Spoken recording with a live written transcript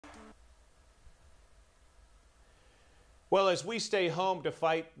Well, as we stay home to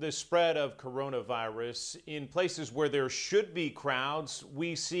fight the spread of coronavirus, in places where there should be crowds,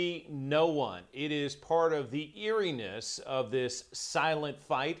 we see no one. It is part of the eeriness of this silent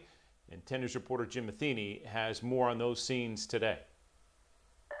fight. And 10 News reporter Jim Matheny has more on those scenes today.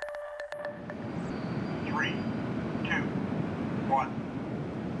 3, 2,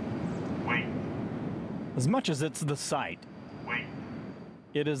 1. Wait. As much as it's the sight, Wait.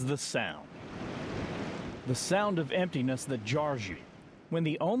 it is the sound. The sound of emptiness that jars you. When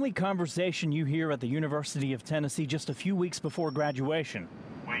the only conversation you hear at the University of Tennessee just a few weeks before graduation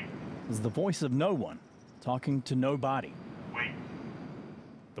Wait. is the voice of no one talking to nobody. Wait.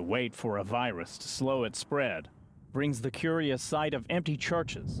 The wait for a virus to slow its spread brings the curious sight of empty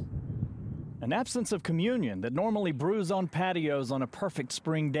churches. An absence of communion that normally brews on patios on a perfect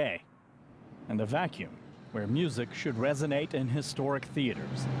spring day. And a vacuum where music should resonate in historic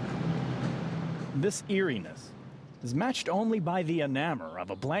theaters. This eeriness is matched only by the enamel of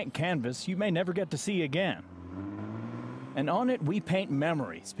a blank canvas you may never get to see again. And on it we paint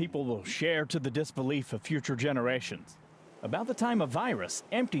memories people will share to the disbelief of future generations. About the time a virus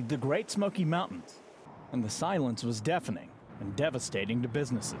emptied the Great Smoky Mountains, and the silence was deafening and devastating to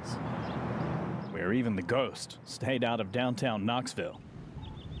businesses. Where even the ghost stayed out of downtown Knoxville.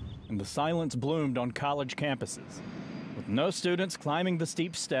 And the silence bloomed on college campuses, with no students climbing the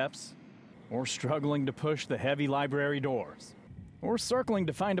steep steps, or struggling to push the heavy library doors, or circling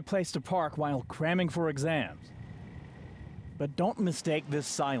to find a place to park while cramming for exams. But don't mistake this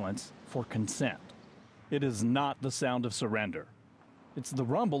silence for consent. It is not the sound of surrender. It's the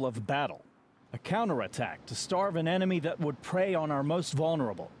rumble of battle, a counterattack to starve an enemy that would prey on our most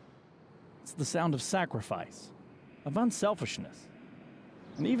vulnerable. It's the sound of sacrifice, of unselfishness,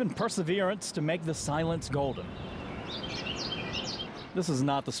 and even perseverance to make the silence golden. This is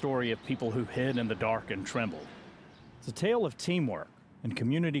not the story of people who hid in the dark and trembled. It's a tale of teamwork and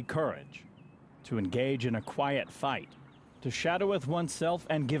community courage, to engage in a quiet fight, to shadoweth oneself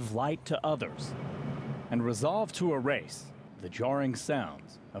and give light to others, and resolve to erase the jarring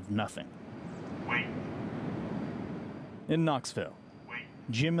sounds of nothing. Wait. In Knoxville, Wait.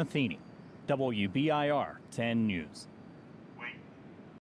 Jim Matheny, WBIR 10 News.